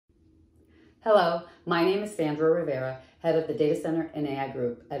Hello, my name is Sandra Rivera, head of the Data Center and AI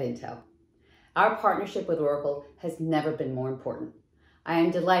group at Intel. Our partnership with Oracle has never been more important. I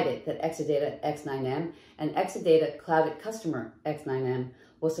am delighted that Exadata X9M and Exadata Cloud Customer X9M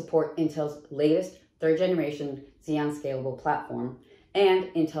will support Intel's latest third-generation Xeon Scalable platform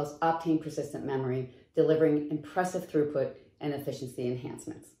and Intel's Optane persistent memory, delivering impressive throughput and efficiency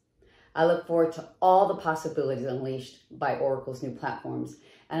enhancements. I look forward to all the possibilities unleashed by Oracle's new platforms,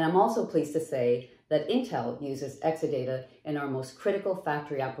 and I'm also pleased to say that Intel uses Exadata in our most critical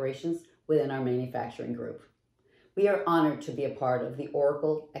factory operations within our manufacturing group. We are honored to be a part of the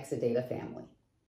Oracle Exadata family.